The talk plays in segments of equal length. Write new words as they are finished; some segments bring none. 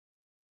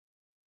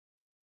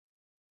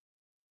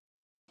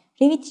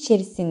Revit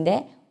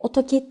içerisinde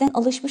AutoCAD'den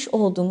alışmış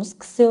olduğumuz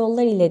kısa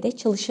yollar ile de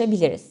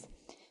çalışabiliriz.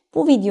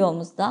 Bu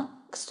videomuzda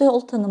kısa yol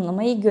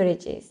tanımlamayı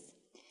göreceğiz.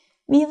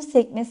 View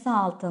sekmesi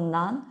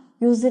altından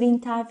User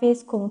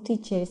Interface komutu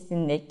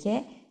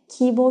içerisindeki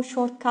Keyboard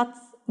Shortcuts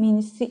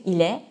menüsü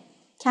ile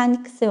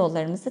kendi kısa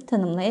yollarımızı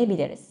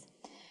tanımlayabiliriz.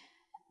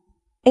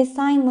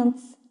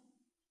 Assignments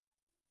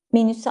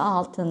menüsü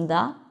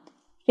altında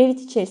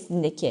Revit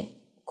içerisindeki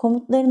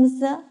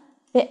komutlarımızı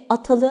ve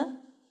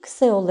atalı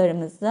kısa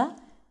yollarımızı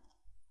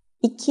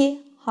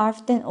iki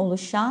harften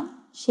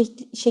oluşan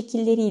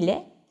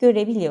şekilleriyle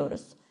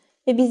görebiliyoruz.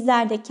 Ve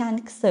bizler de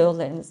kendi kısa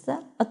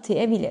yollarımızı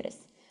atayabiliriz.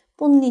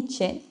 Bunun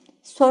için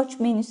Search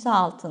menüsü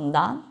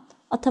altından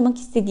atamak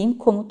istediğim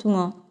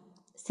komutumu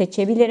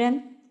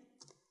seçebilirim.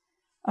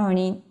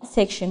 Örneğin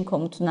Section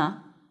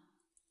komutuna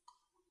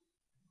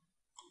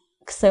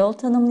kısa yol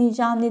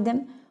tanımlayacağım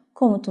dedim.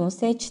 Komutumu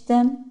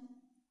seçtim.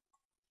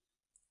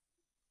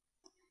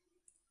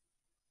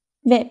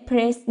 Ve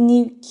Press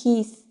New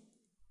Keys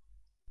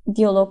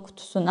diyalog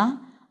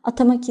kutusuna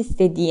atamak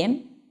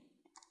istediğim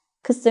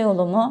kısa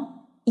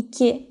yolumu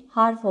iki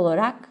harf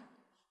olarak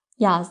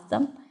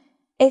yazdım.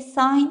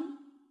 Assign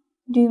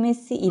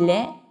düğmesi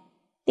ile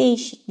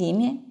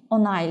değişikliğimi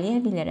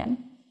onaylayabilirim.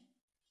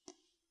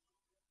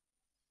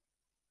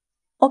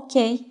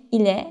 OK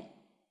ile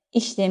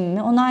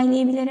işlemimi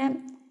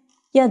onaylayabilirim.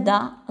 Ya da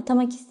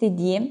atamak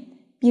istediğim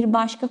bir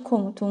başka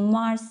komutum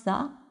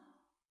varsa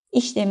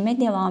işlemime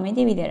devam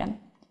edebilirim.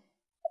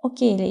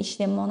 OK ile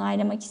işlemi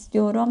onaylamak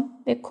istiyorum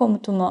ve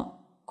komutumu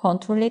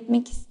kontrol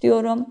etmek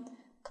istiyorum.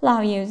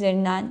 Klavye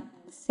üzerinden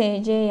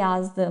SC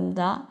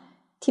yazdığımda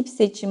tip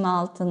seçimi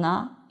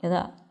altına ya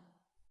da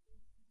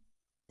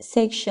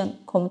Section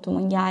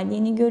komutumun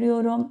geldiğini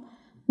görüyorum.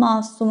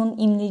 Mouse'umun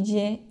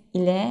imleci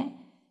ile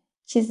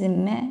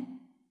çizimimi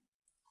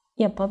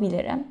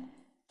yapabilirim.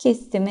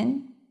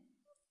 Kestimin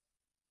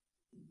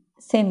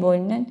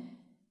sembolünün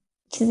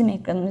çizim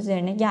ekranının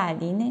üzerine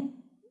geldiğini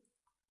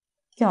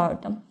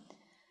gördüm.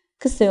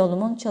 Kısa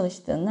yolumun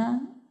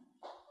çalıştığını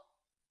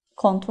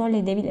kontrol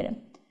edebilirim.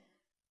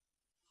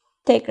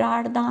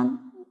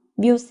 Tekrardan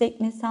View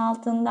sekmesi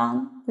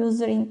altından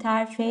User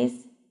Interface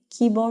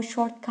Keyboard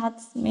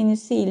Shortcuts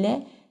menüsü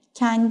ile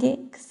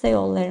kendi kısa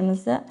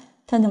yollarımızı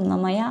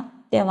tanımlamaya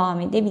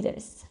devam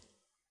edebiliriz.